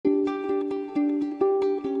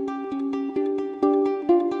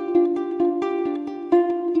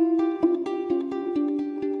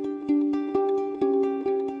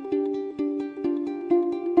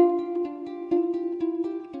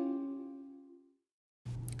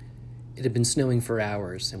It had been snowing for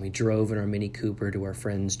hours, and we drove in our Mini Cooper to our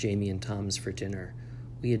friends Jamie and Tom's for dinner.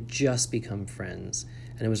 We had just become friends,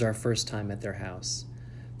 and it was our first time at their house.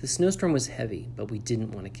 The snowstorm was heavy, but we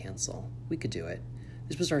didn't want to cancel. We could do it.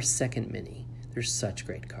 This was our second Mini. They're such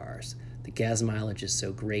great cars. The gas mileage is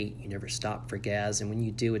so great, you never stop for gas, and when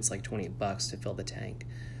you do, it's like $28 to fill the tank.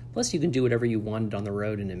 Plus, you can do whatever you wanted on the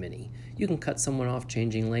road in a Mini. You can cut someone off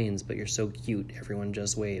changing lanes, but you're so cute, everyone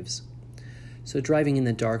just waves. So driving in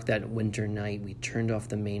the dark that winter night, we turned off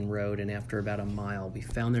the main road, and after about a mile, we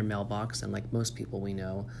found their mailbox and, like most people we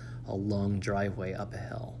know, a long driveway up a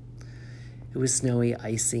hill. It was snowy,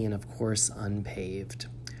 icy, and of course unpaved.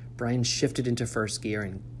 Brian shifted into first gear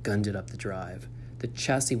and gunned it up the drive. The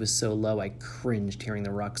chassis was so low I cringed hearing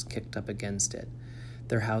the rocks kicked up against it.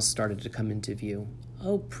 Their house started to come into view.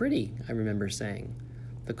 "Oh, pretty," I remember saying.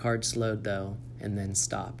 The car slowed, though, and then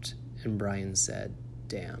stopped, and Brian said,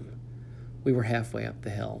 "Damn." We were halfway up the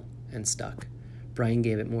hill and stuck. Brian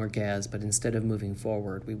gave it more gas, but instead of moving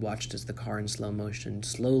forward, we watched as the car in slow motion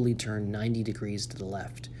slowly turned 90 degrees to the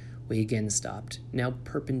left. We again stopped, now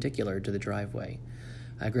perpendicular to the driveway.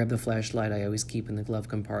 I grabbed the flashlight I always keep in the glove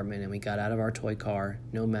compartment, and we got out of our toy car,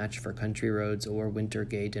 no match for country roads or winter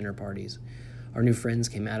gay dinner parties. Our new friends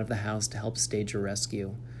came out of the house to help stage a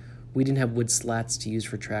rescue. We didn't have wood slats to use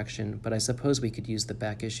for traction, but I suppose we could use the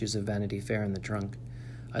back issues of Vanity Fair in the trunk.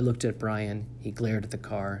 I looked at Brian. He glared at the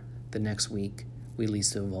car. The next week, we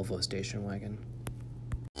leased a Volvo station wagon.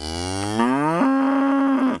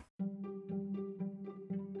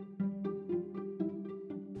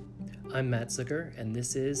 I'm Matt Zucker, and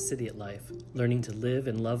this is Cidiot Life, learning to live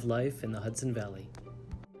and love life in the Hudson Valley.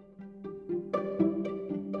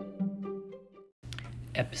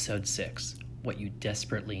 Episode 6, What You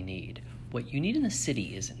Desperately Need. What you need in the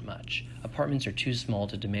city isn't much. Apartments are too small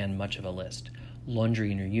to demand much of a list.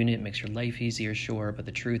 Laundry in your unit makes your life easier, sure, but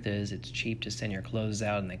the truth is it's cheap to send your clothes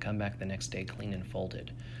out and they come back the next day clean and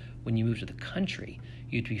folded. When you move to the country,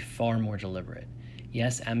 you'd be far more deliberate.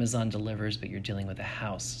 Yes, Amazon delivers, but you're dealing with a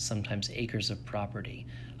house, sometimes acres of property,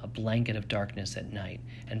 a blanket of darkness at night,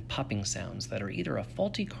 and popping sounds that are either a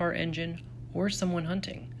faulty car engine or someone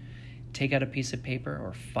hunting. Take out a piece of paper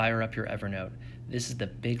or fire up your Evernote. This is the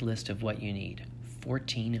big list of what you need.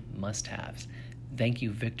 14 must-haves. Thank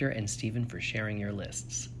you, Victor and Stephen, for sharing your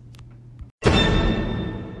lists.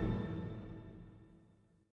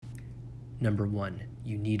 Number 1,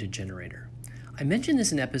 you need a generator. I mentioned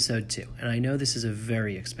this in episode 2, and I know this is a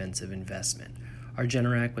very expensive investment. Our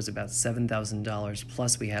Generac was about $7,000,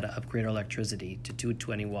 plus we had to upgrade our electricity to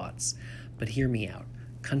 220 watts. But hear me out.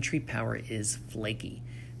 Country power is flaky.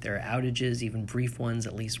 There are outages, even brief ones,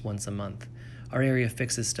 at least once a month. Our area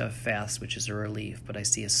fixes stuff fast, which is a relief, but I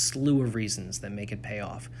see a slew of reasons that make it pay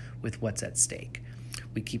off with what's at stake.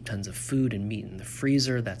 We keep tons of food and meat in the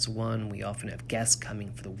freezer, that's one. We often have guests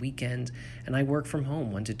coming for the weekend, and I work from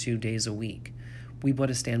home 1 to 2 days a week. We bought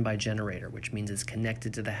a standby generator, which means it's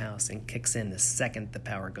connected to the house and kicks in the second the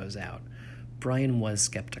power goes out. Brian was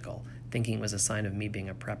skeptical, thinking it was a sign of me being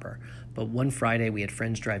a prepper. But one Friday we had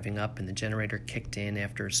friends driving up and the generator kicked in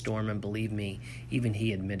after a storm, and believe me, even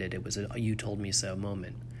he admitted it was a "you told me so"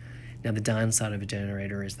 moment. Now the downside of a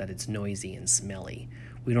generator is that it's noisy and smelly.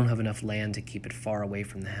 We don't have enough land to keep it far away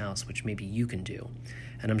from the house, which maybe you can do.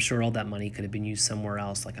 And I'm sure all that money could have been used somewhere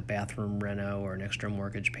else, like a bathroom reno or an extra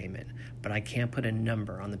mortgage payment. But I can't put a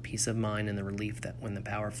number on the peace of mind and the relief that when the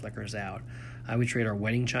power flickers out, I would trade our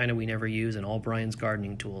wedding china we never use and all Brian's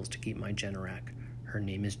gardening tools to keep my Generac. Her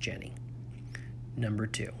name is Jenny. Number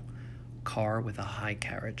 2, car with a high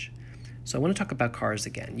carriage. So I want to talk about cars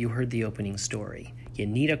again. You heard the opening story. You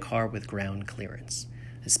need a car with ground clearance,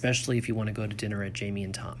 especially if you want to go to dinner at Jamie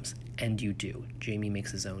and Tom's. And you do. Jamie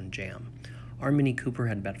makes his own jam. Our Mini Cooper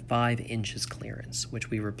had about 5 inches clearance,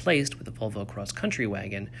 which we replaced with a Volvo Cross Country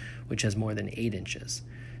wagon, which has more than 8 inches.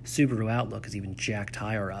 Subaru Outlook is even jacked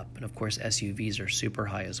higher up, and of course SUVs are super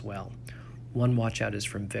high as well. One watch out is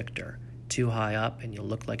from Victor. Too high up and you'll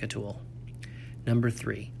look like a tool. Number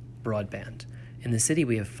 3, broadband. In the city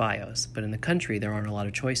we have Fios, but in the country there aren't a lot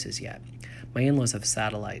of choices yet. My in-laws have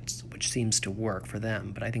satellites, which seems to work for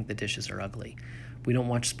them, but I think the dishes are ugly. We don't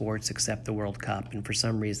watch sports except the World Cup, and for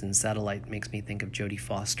some reason satellite makes me think of Jodie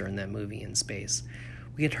Foster in that movie In Space.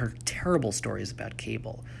 We had heard terrible stories about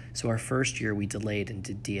cable, so our first year we delayed and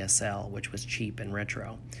did DSL, which was cheap and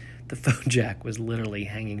retro. The phone jack was literally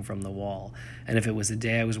hanging from the wall, and if it was a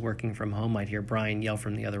day I was working from home, I'd hear Brian yell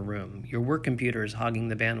from the other room, "Your work computer is hogging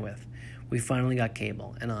the bandwidth." We finally got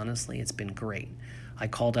cable, and honestly, it's been great. I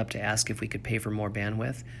called up to ask if we could pay for more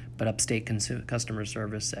bandwidth, but upstate customer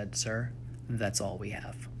service said, "Sir, that's all we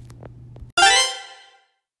have."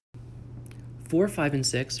 4, 5, and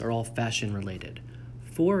 6 are all fashion related.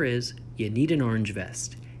 4 is, you need an orange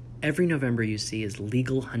vest. Every November you see is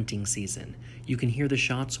legal hunting season. You can hear the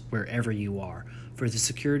shots wherever you are. For the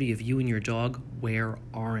security of you and your dog, wear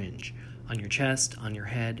orange. On your chest, on your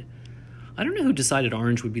head. I don't know who decided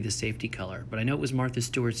orange would be the safety color, but I know it was Martha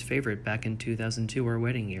Stewart's favorite back in 2002, our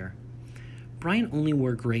wedding year. Brian only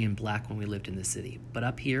wore gray and black when we lived in the city, but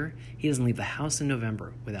up here, he doesn't leave the house in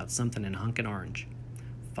November without something in hunkin' orange.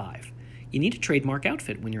 5. You need a trademark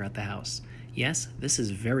outfit when you're at the house. Yes, this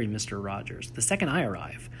is very Mr. Rogers. The second I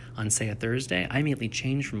arrive, on say a Thursday, I immediately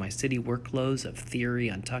change from my city work clothes of Theory,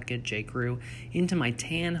 Untuckit, J.Crew, into my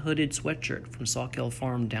tan hooded sweatshirt from Sawkill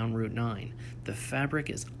Farm down Route 9. The fabric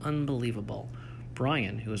is unbelievable.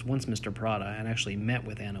 Brian, who was once Mr. Prada and actually met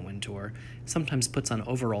with Anna Wintour, sometimes puts on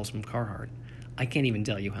overalls from Carhartt. I can't even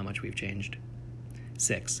tell you how much we've changed.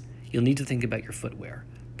 6. You'll need to think about your footwear.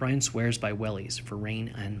 Brian swears by wellies for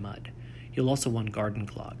rain and mud. You'll also want garden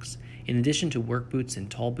clogs. In addition to work boots and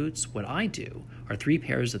tall boots, what I do are 3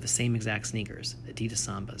 pairs of the same exact sneakers, Adidas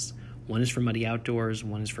Sambas. One is for muddy outdoors,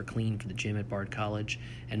 one is for clean for the gym at Bard College,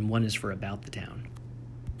 and one is for about the town.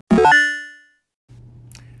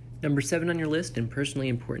 Number 7 on your list, and personally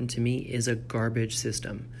important to me, is a garbage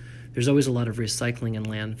system. There's always a lot of recycling and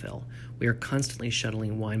landfill. We are constantly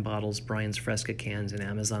shuttling wine bottles, Brian's Fresca cans, and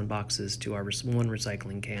Amazon boxes to our one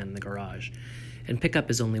recycling can in the garage. And pickup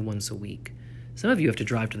is only once a week. Some of you have to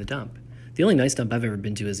drive to the dump. The only nice dump I've ever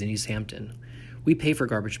been to is in East Hampton. We pay for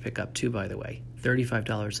garbage pickup too, by the way,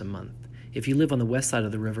 $35 a month. If you live on the west side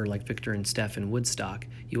of the river like Victor and Steph in Woodstock,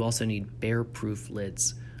 you also need bear-proof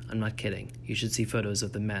lids. I'm not kidding. You should see photos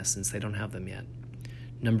of the mess since they don't have them yet.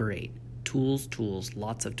 Number 8, tools,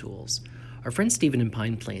 lots of tools. Our friend Stephen in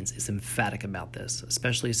Pine Plains is emphatic about this,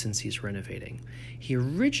 especially since he's renovating. He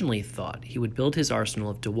originally thought he would build his arsenal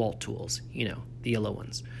of DeWalt tools, the yellow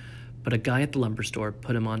ones. But a guy at the lumber store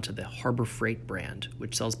put him onto the Harbor Freight brand,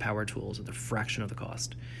 which sells power tools at a fraction of the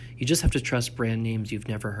cost. You just have to trust brand names you've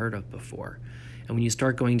never heard of before. And when you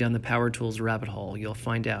start going down the power tools rabbit hole, you'll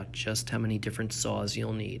find out just how many different saws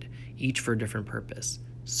you'll need, each for a different purpose.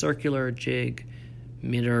 Circular, jig,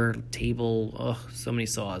 mitter, table, so many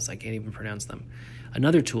saws, I can't even pronounce them.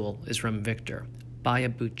 Another tool is from Victor. Buy a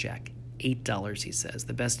boot jack. $8, he says.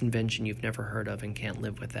 The best invention you've never heard of and can't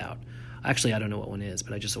live without. Actually, I don't know what one is,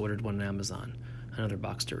 but I just ordered one on Amazon. Another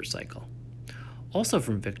box to recycle. Also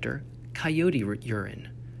from Victor, coyote urine.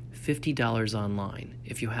 $50 online.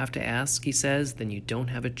 If you have to ask, he says, then you don't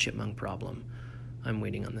have a chipmunk problem. I'm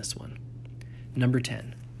waiting on this one. Number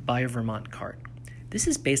 10, buy a Vermont cart. This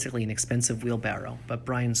is basically an expensive wheelbarrow, but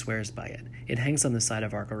Brian swears by it. It hangs on the side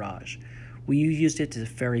of our garage. We used it to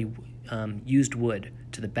ferry used wood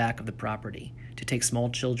to the back of the property, to take small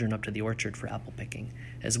children up to the orchard for apple picking,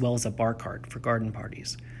 as well as a bar cart for garden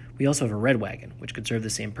parties. We also have a red wagon, which could serve the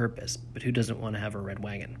same purpose, but who doesn't want to have a red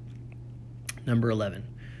wagon? Number 11,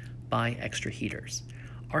 buy extra heaters.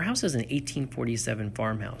 Our house is an 1847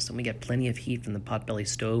 farmhouse, and we get plenty of heat from the potbelly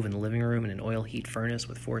stove in the living room and an oil heat furnace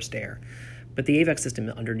with forced air. But the AVAC system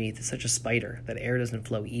underneath is such a spider that air doesn't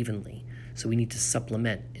flow evenly, so we need to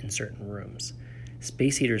supplement in certain rooms.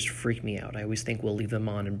 Space heaters freak me out. I always think we'll leave them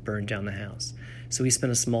on and burn down the house. So we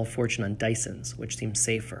spent a small fortune on Dysons, which seem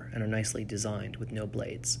safer and are nicely designed with no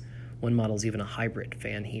blades. One model's even a hybrid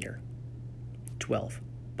fan heater. 12.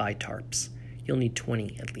 Buy tarps. You'll need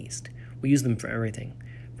 20 at least. We use them for everything,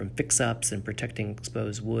 from fix-ups and protecting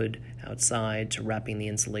exposed wood outside to wrapping the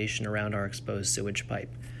insulation around our exposed sewage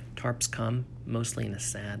pipe. Tarps come mostly in a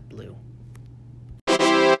sad blue.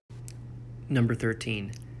 Number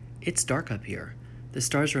 13. It's dark up here. The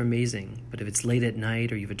stars are amazing, but if it's late at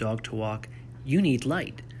night or you have a dog to walk, you need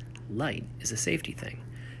light. Light is a safety thing.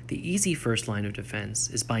 The easy first line of defense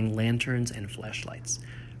is buying lanterns and flashlights.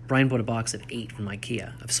 Brian bought a box of 8 from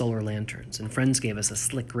IKEA of solar lanterns, and friends gave us a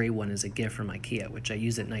slick gray one as a gift from IKEA, which I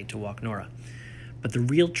use at night to walk Nora. But the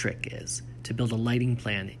real trick is to build a lighting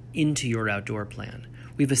plan into your outdoor plan.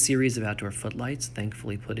 We have a series of outdoor footlights,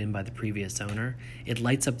 thankfully put in by the previous owner. It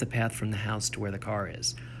lights up the path from the house to where the car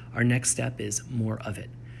is. Our next step is more of it.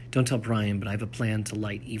 Don't tell Brian, but I have a plan to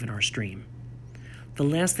light even our stream. The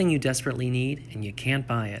last thing you desperately need, and you can't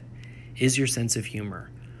buy it, is your sense of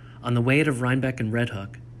humor. On the way out of Rhinebeck and Red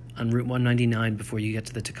Hook, on Route 199 before you get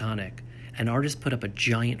to the Taconic, an artist put up a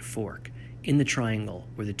giant fork in the triangle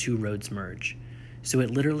where the two roads merge. So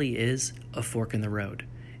it literally is a fork in the road.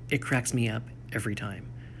 It cracks me up every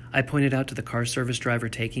time. I pointed out to the car service driver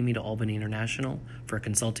taking me to Albany International for a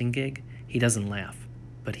consulting gig. He doesn't laugh,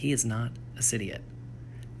 but he is not a idiot.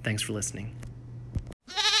 Thanks for listening.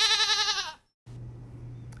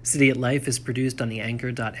 City at Life is produced on the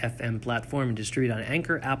Anchor.fm platform and distributed on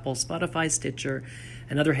Anchor, Apple, Spotify, Stitcher,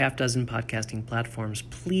 and other half-dozen podcasting platforms.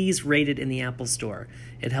 Please rate it in the Apple Store.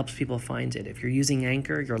 It helps people find it. If you're using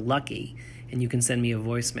Anchor, you're lucky, and you can send me a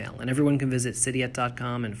voicemail. And everyone can visit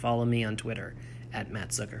cityat.com and follow me on Twitter @Matt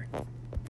Zucker.